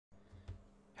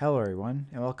Hello everyone,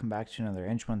 and welcome back to another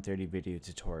Eng 130 video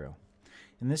tutorial.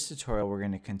 In this tutorial we're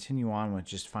going to continue on with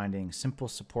just finding simple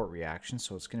support reactions,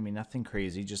 so it's going to be nothing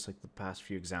crazy, just like the past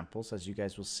few examples. As you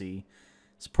guys will see,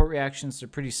 support reactions are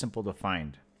pretty simple to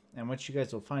find. And what you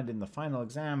guys will find in the final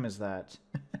exam is that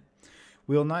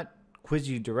we will not quiz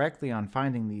you directly on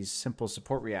finding these simple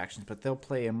support reactions, but they'll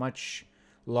play a much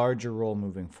larger role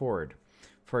moving forward.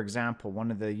 For example, one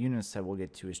of the units that we'll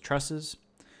get to is trusses.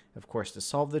 Of course, to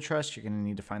solve the truss, you're going to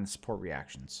need to find the support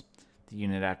reactions. The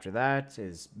unit after that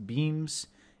is beams.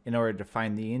 In order to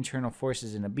find the internal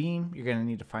forces in a beam, you're going to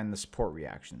need to find the support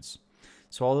reactions.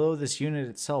 So although this unit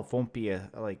itself won't be a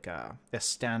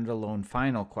standalone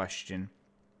final question,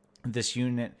 this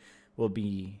unit will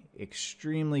be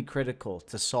extremely critical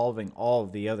to solving all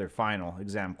of the other final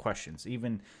exam questions.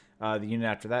 Even the unit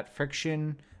after that,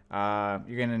 friction,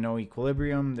 you're going to know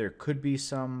equilibrium. There could be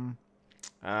some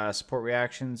support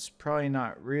reactions, probably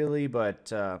not really, but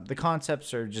the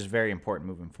concepts are just very important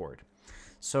moving forward.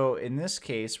 So in this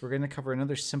case, we're going to cover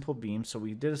another simple beam. So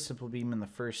we did a simple beam in the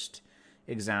first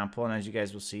example, and as you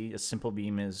guys will see, a simple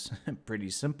beam is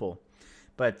pretty simple.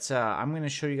 But I'm going to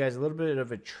show you guys a little bit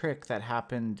of a trick that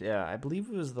happened, I believe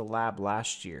it was the lab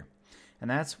last year. And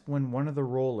that's when one of the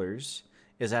rollers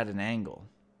is at an angle.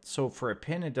 So for a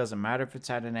pin, it doesn't matter if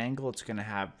it's at an angle. It's going to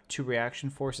have two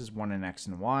reaction forces, one in X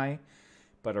and Y.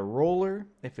 But a roller,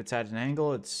 if it's at an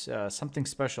angle, it's something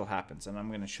special happens. And I'm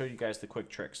going to show you guys the quick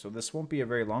trick. So this won't be a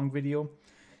very long video.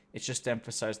 It's just to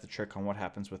emphasize the trick on what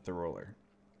happens with the roller.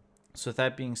 So with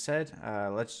that being said,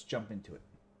 let's jump into it.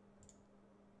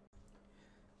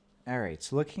 Alright,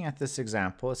 so looking at this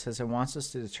example, it says it wants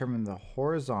us to determine the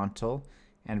horizontal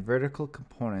and vertical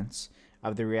components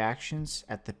of the reactions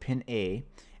at the pin A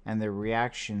and the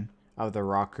reaction of the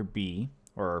rocker B,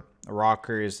 or a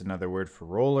rocker is another word for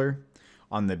roller,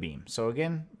 on the beam. So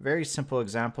again, very simple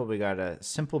example. We got a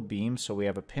simple beam, so we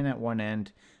have a pin at one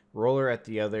end, roller at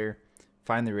the other,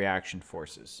 find the reaction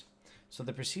forces. So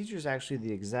the procedure is actually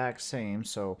the exact same,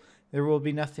 so there will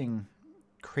be nothing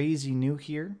crazy new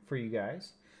here for you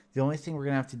guys. The only thing we're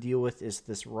going to have to deal with is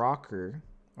this rocker,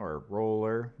 or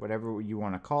roller, whatever you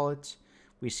want to call it.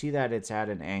 We see that it's at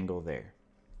an angle there.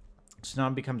 So now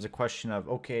it becomes a question of,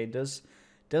 okay, does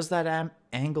that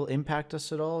angle impact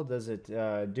us at all? Does it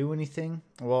do anything?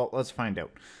 Well, let's find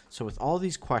out. So with all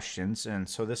these questions, and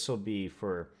so this will be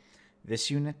for this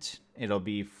unit, it'll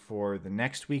be for the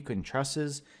next week in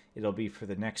trusses, it'll be for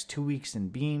the next 2 weeks in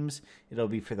beams, it'll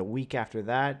be for the week after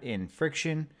that in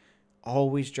friction.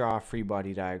 Always draw a free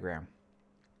body diagram.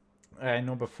 I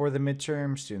know before the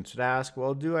midterm, students would ask,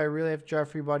 well, do I really have to draw a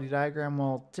free body diagram?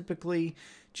 Well, typically,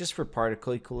 just for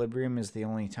particle equilibrium is the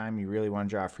only time you really want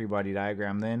to draw a free body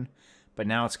diagram then, but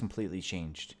now it's completely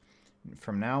changed.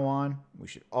 From now on, we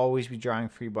should always be drawing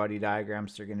free body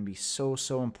diagrams. They're going to be so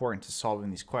important to solving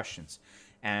these questions.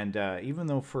 And even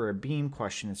though for a beam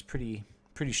question, it's pretty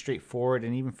straightforward,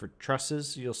 and even for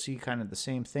trusses, you'll see kind of the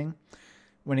same thing.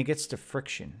 When it gets to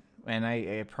friction, and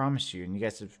I promise you, and you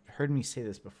guys have heard me say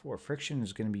this before, friction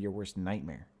is going to be your worst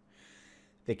nightmare.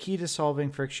 The key to solving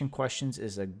friction questions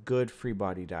is a good free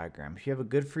body diagram. If you have a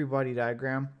good free body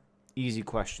diagram, easy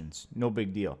questions, no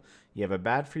big deal. You have a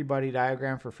bad free body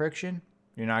diagram for friction,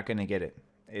 you're not going to get it.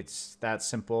 It's that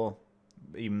simple,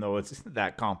 even though it's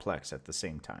that complex at the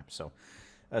same time. So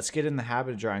let's get in the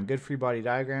habit of drawing good free body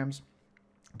diagrams.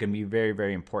 It's going to be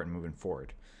very important moving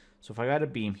forward. So if I got a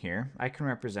beam here, I can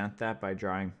represent that by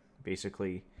drawing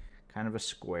basically kind of a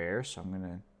square. So I'm going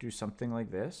to do something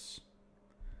like this.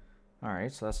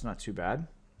 Alright, so that's not too bad.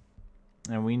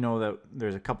 And we know that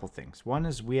there's a couple things. One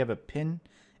is we have a pin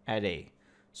at A.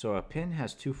 So a pin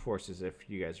has two forces, if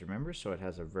you guys remember. So it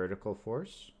has a vertical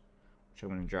force, which I'm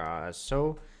going to draw as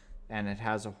so, and it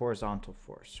has a horizontal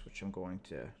force, which I'm going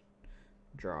to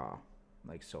draw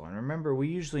like so. And remember, we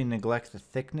usually neglect the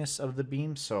thickness of the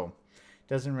beam, so it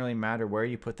doesn't really matter where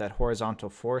you put that horizontal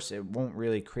force. It won't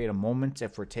really create a moment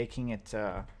if we're taking it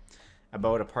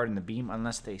about a part in the beam,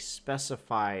 unless they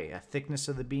specify a thickness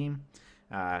of the beam.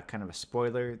 Kind of a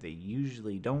spoiler, they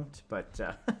usually don't, but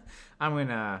I'm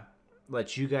gonna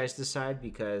let you guys decide,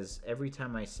 because every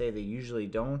time I say they usually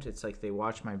don't, it's like they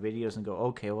watch my videos and go,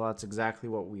 okay, well, that's exactly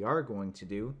what we are going to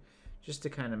do, just to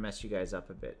kind of mess you guys up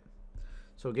a bit.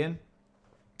 So again,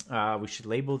 we should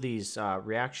label these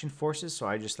reaction forces. So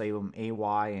I just label them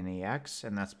AY and AX,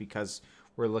 and that's because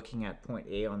we're looking at point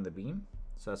A on the beam.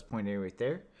 So that's point A right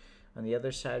there. On the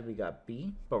other side, we got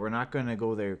B, but we're not going to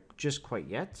go there just quite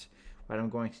yet. What I'm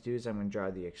going to do is I'm going to draw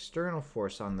the external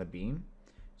force on the beam.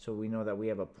 So we know that we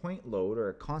have a point load, or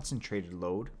a concentrated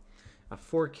load, of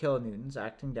 4 kilonewtons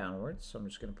acting downwards. So I'm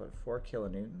just going to put 4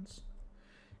 kilonewtons.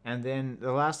 And then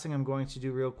the last thing I'm going to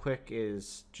do real quick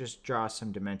is just draw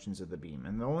some dimensions of the beam.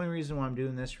 And the only reason why I'm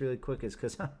doing this really quick is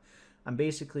because I'm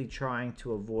basically trying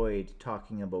to avoid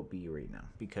talking about B right now,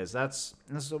 because this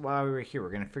is why we're here. We're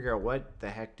going to figure out what the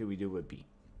heck do we do with B.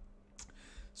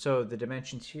 So the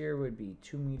dimensions here would be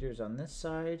 2 meters on this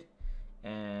side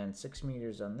and 6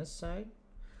 meters on this side.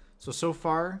 So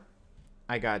far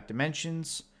I got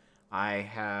dimensions. I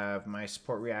have my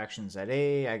support reactions at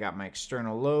A. I got my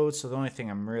external load. So the only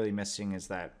thing I'm really missing is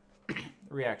that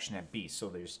reaction at B. So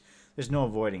there's no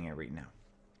avoiding it right now.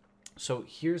 So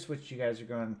here's what you guys are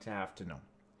going to have to know.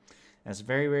 That's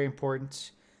very, very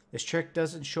important. This trick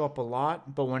doesn't show up a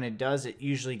lot, but when it does, it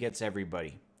usually gets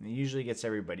everybody. It usually gets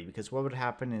everybody, because what would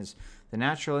happen is the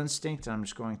natural instinct, and I'm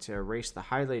just going to erase the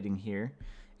highlighting here,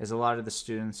 is a lot of the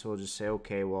students will just say,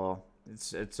 okay, well,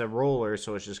 it's a roller,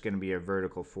 so it's just going to be a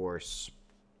vertical force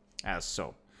as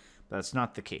so. But that's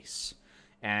not the case.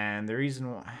 And the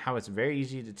reason how it's very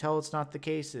easy to tell it's not the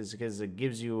case is because it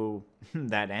gives you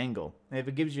that angle. If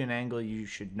it gives you an angle, you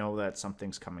should know that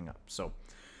something's coming up. So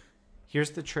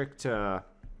here's the trick to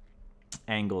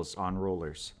angles on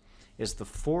rollers, is the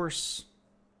force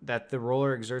that the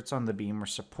roller exerts on the beam or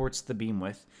supports the beam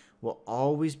with will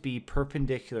always be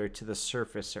perpendicular to the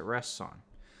surface it rests on.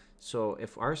 So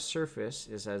if our surface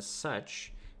is as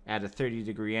such at a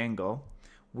 30-degree angle,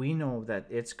 we know that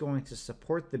it's going to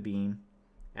support the beam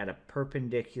at a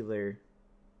perpendicular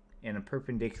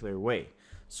way.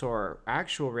 So our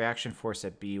actual reaction force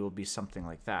at B will be something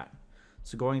like that.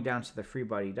 So going down to the free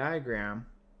body diagram,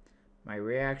 my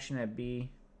reaction at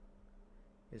B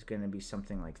is going to be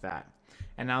something like that.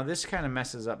 And now this kind of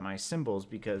messes up my symbols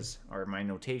or my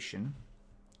notation,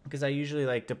 because I usually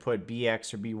like to put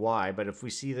BX or BY, but if we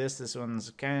see this one's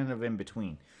kind of in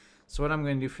between. So what I'm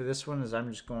going to do for this one is I'm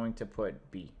just going to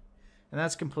put B. And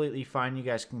that's completely fine. You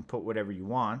guys can put whatever you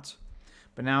want.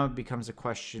 But now it becomes a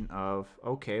question of,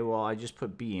 okay, well, I just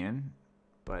put B in,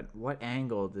 but what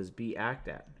angle does B act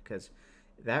at? Because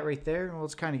that right there, well,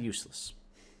 it's kind of useless.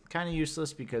 Kind of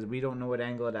useless because we don't know what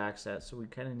angle it acts at, so we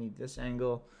kind of need this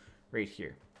angle right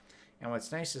here. And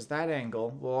what's nice is that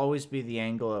angle will always be the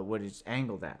angle at what it's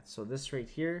angled at. So this right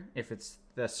here, if it's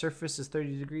the surface is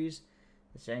 30 degrees,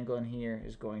 this angle in here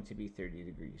is going to be 30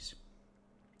 degrees.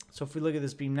 So if we look at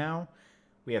this beam now,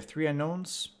 we have 3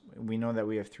 unknowns. We know that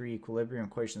we have 3 equilibrium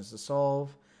equations to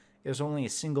solve. There's only a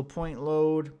single point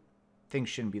load. Things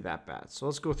shouldn't be that bad. So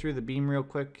let's go through the beam real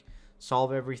quick,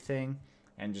 solve everything,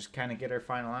 and just kind of get our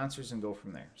final answers and go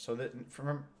from there. So that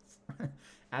from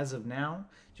as of now,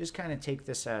 just kind of take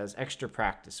this as extra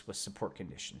practice with support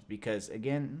conditions, because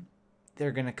again,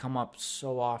 they're going to come up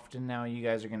so often now. You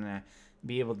guys are going to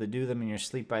be able to do them in your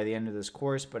sleep by the end of this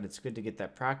course, but it's good to get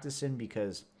that practice in,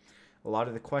 because a lot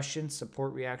of the questions,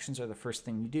 support reactions are the first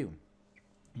thing you do.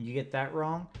 You get that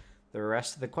wrong, the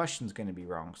rest of the question is going to be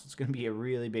wrong. So it's going to be a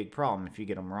really big problem if you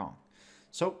get them wrong.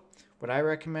 So what I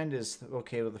recommend is,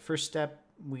 okay, well, the first step,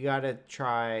 we got to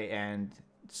try and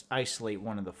isolate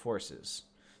one of the forces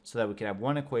so that we can have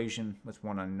one equation with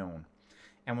one unknown.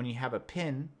 And when you have a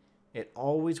pin, it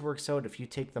always works out if you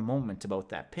take the moment about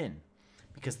that pin,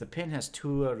 because the pin has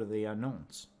 2 out of the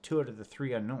unknowns, 2 out of the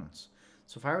 3 unknowns.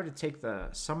 So if I were to take the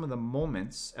sum of the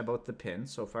moments about the pin,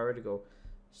 so if I were to go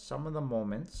sum of the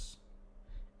moments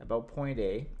about point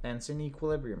A, and it's in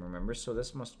equilibrium, remember, so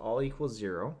this must all equal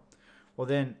 0. Well,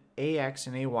 then AX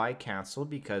and AY cancel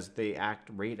because they act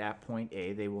right at point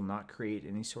A. They will not create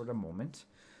any sort of moment.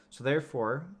 So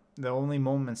therefore, the only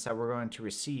moments that we're going to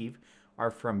receive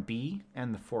are from B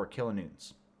and the 4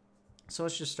 kilonewtons. So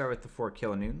let's just start with the 4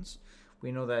 kilonewtons.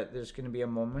 We know that there's going to be a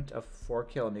moment of 4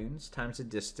 kilonewtons times a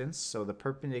distance. So the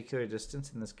perpendicular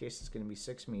distance in this case is going to be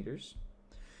 6 meters.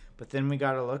 But then we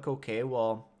got to look, okay,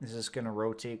 well, is this going to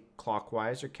rotate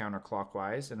clockwise or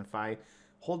counterclockwise? And if I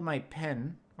hold my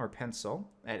pen or pencil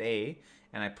at A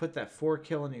and I put that 4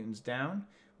 kilonewtons down,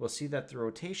 we'll see that the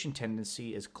rotation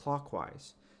tendency is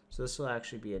clockwise. So this will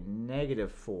actually be a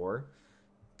negative 4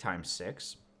 times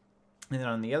 6. And then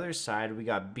on the other side, we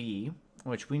got B,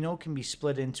 which we know can be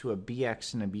split into a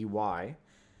BX and a BY.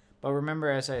 But remember,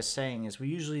 as I was saying, is we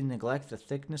usually neglect the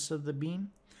thickness of the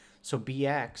beam. So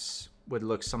BX would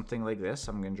look something like this.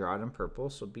 I'm going to draw it in purple.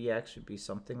 So BX would be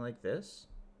something like this,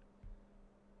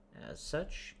 as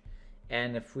such.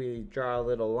 And if we draw a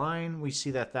little line, we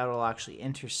see that that will actually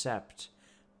intercept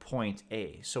point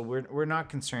A. So we're not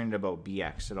concerned about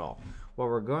BX at all. What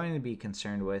we're going to be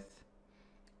concerned with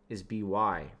is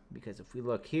BY, because if we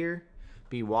look here,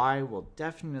 BY will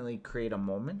definitely create a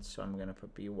moment. So I'm going to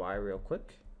put BY real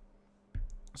quick.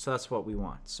 So that's what we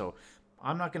want. So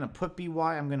I'm not going to put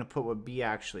BY, I'm going to put what B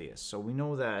actually is. So we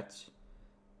know that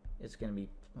it's going to be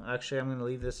Actually, I'm going to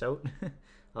leave this out.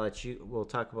 We'll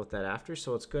talk about that after.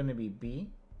 So it's going to be b.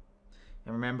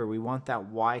 And remember, we want that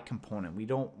y component. We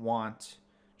don't want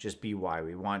just by.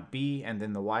 We want b and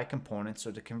then the y component.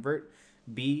 So to convert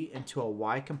b into a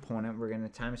y component, we're going to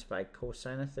times by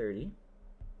cosine of 30.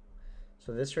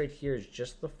 So this right here is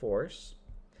just the force.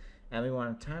 And we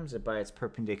want to times it by its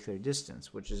perpendicular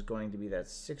distance, which is going to be that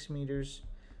 6 meters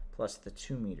plus the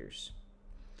 2 meters.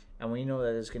 And we know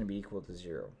that it's going to be equal to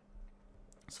 0.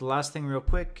 So the last thing real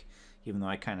quick, even though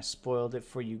I kind of spoiled it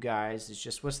for you guys, is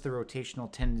just what's the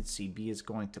rotational tendency B is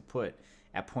going to put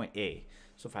at point A.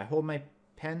 So if I hold my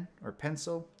pen or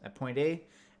pencil at point A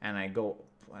and I go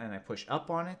and I push up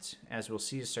on it, as we'll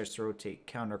see, it starts to rotate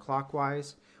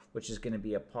counterclockwise, which is going to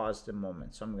be a positive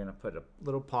moment. So I'm going to put a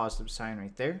little positive sign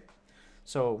right there.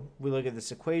 So we look at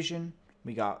this equation.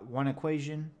 We got one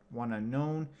equation, one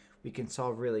unknown. We can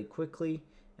solve really quickly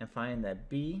and find that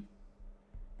B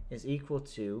is equal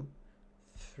to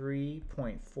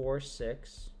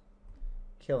 3.46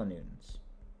 kilonewtons.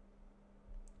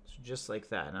 So just like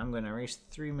that. And I'm going to erase the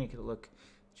 3, make it look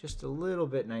just a little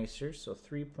bit nicer. So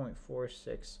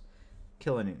 3.46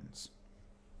 kilonewtons.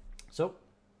 So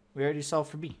we already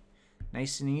solved for B.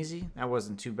 Nice and easy. That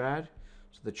wasn't too bad.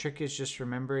 So the trick is just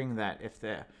remembering that if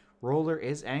the roller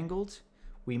is angled,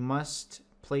 we must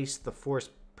place the force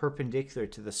perpendicular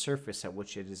to the surface at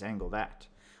which it is angled at,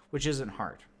 which isn't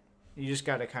hard. You just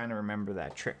got to kind of remember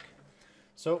that trick.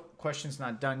 So question's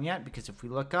not done yet, because if we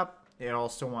look up, it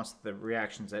also wants the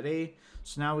reactions at A.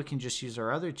 So now we can just use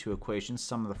our other two equations,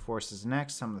 sum of the forces in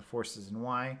X, sum of the forces in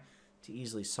Y, to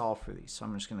easily solve for these. So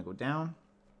I'm just going to go down.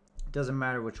 It doesn't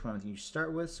matter which one you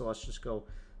start with, so let's just go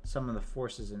sum of the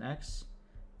forces in X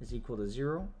is equal to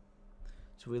 0.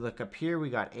 So we look up here,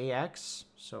 we got AX.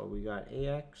 So we got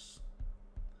AX.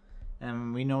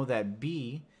 And we know that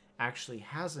B actually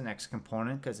has an X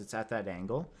component because it's at that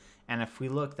angle. And if we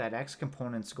look, that X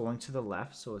component's going to the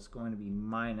left, so it's going to be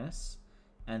minus,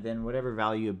 and then whatever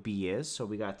value of B is. So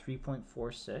we got 3.46.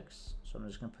 So I'm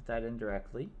just going to put that in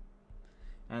directly.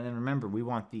 And then remember, we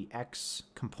want the X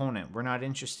component. We're not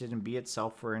interested in B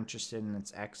itself. We're interested in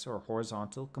its X or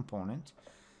horizontal component.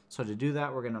 So to do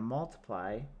that, we're going to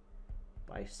multiply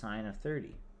by sine of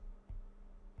 30.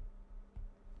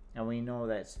 And we know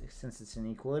that since it's in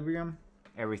equilibrium,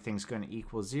 everything's going to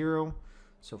equal 0.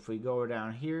 So if we go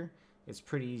down here, it's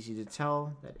pretty easy to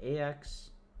tell that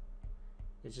AX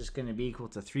is just going to be equal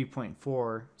to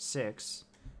 3.46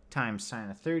 times sine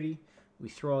of 30. We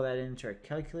throw that into our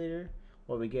calculator.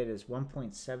 What we get is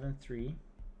 1.73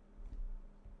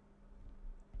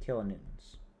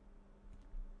 kilonewtons.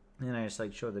 And then I just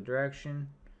like show the direction.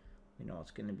 We know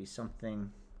it's going to be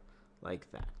something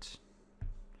like that.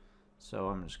 So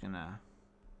I'm just going to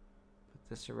put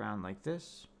this around like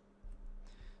this.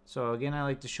 So again, I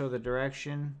like to show the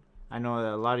direction. I know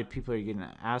that a lot of people are going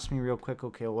to ask me real quick,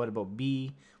 okay, well, what about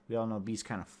B? We all know B's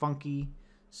kind of funky.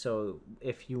 So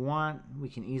if you want, we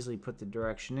can easily put the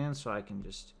direction in. So I can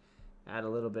just add a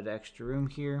little bit extra room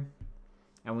here.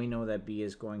 And we know that B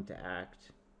is going to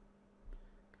act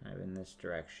kind of in this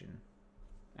direction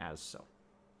as so.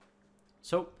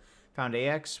 So found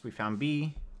AX, we found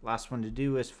B. Last one to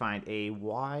do is find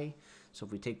AY. So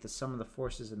if we take the sum of the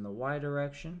forces in the Y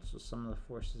direction, so sum of the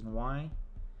forces in Y,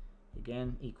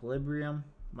 again, equilibrium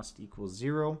must equal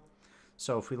 0.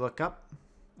 So if we look up,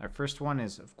 our first one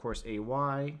is, of course,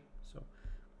 AY. So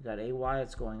we got AY,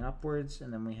 it's going upwards,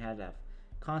 and then we had a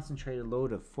concentrated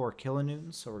load of 4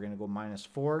 kilonewtons, so we're going to go minus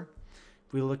 4.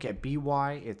 If we look at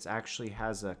BY, it actually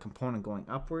has a component going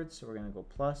upwards, so we're going to go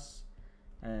plus,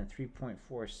 and then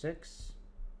 3.46.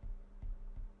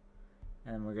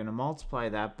 And we're going to multiply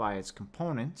that by its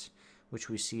component, which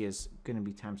we see is going to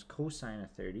be times cosine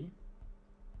of 30.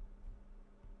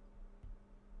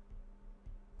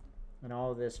 And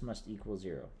all of this must equal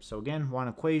 0. So again, one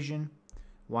equation,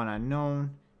 one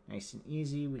unknown, nice and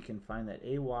easy. We can find that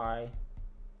AY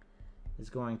is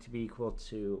going to be equal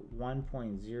to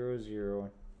 1.00.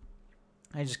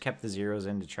 I just kept the zeros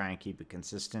in to try and keep it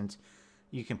consistent.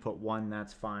 You can put 1,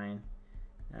 that's fine.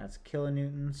 That's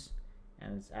kilonewtons.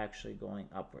 And it's actually going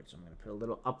upwards. So I'm going to put a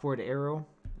little upward arrow.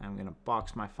 I'm going to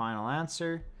box my final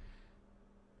answer.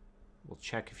 We'll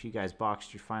check if you guys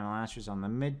boxed your final answers on the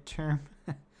midterm.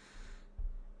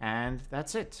 And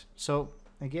that's it. So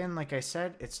again, like I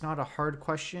said, it's not a hard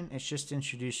question. It's just to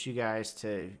introduce you guys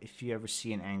to if you ever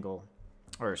see an angle,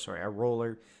 or sorry, a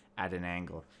roller at an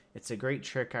angle. It's a great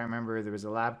trick. I remember there was a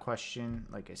lab question,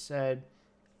 like I said.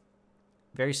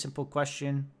 Very simple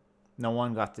question. No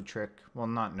one got the trick. Well,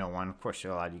 not no one. Of course, a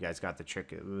lot of you guys got the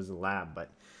trick. It was a lab,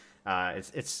 but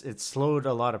it's slowed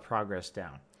a lot of progress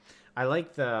down. I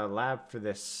like the lab for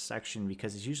this section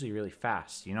because it's usually really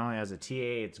fast. You know, as a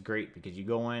TA, it's great because you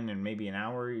go in and maybe an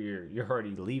hour you're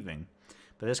already leaving.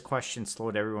 But this question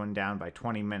slowed everyone down by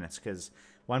 20 minutes because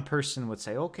one person would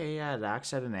say, "Okay, yeah, it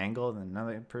acts at an angle," and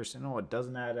another person, "Oh, it does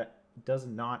not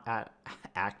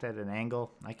act at an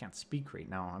angle." I can't speak right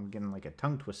now. I'm getting like a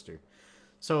tongue twister.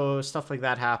 So stuff like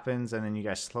that happens, and then you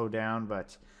guys slow down.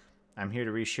 But I'm here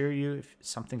to reassure you, if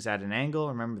something's at an angle,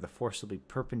 remember the force will be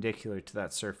perpendicular to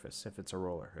that surface if it's a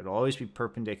roller. It'll always be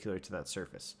perpendicular to that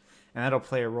surface. And that'll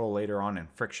play a role later on in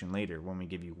friction later when we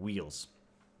give you wheels.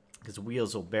 Because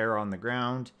wheels will bear on the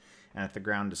ground, and if the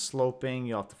ground is sloping,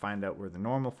 you'll have to find out where the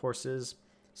normal force is,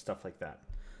 stuff like that.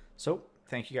 So,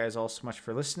 thank you guys all so much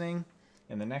for listening.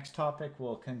 In the next topic,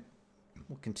 we'll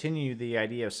continue the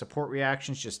idea of support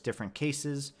reactions, just different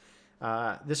cases.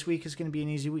 This week is going to be an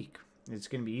easy week. It's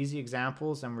going to be easy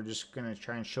examples, and we're just going to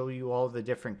try and show you all the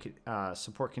different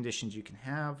support conditions you can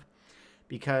have,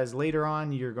 because later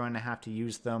on you're going to have to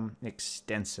use them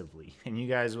extensively, and you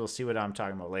guys will see what I'm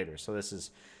talking about later. So this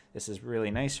is really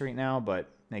nice right now, but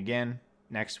again,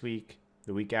 next week,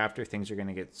 the week after, things are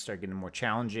going to start getting more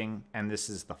challenging, and this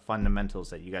is the fundamentals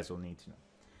that you guys will need to know.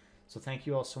 So thank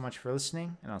you all so much for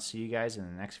listening, and I'll see you guys in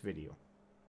the next video.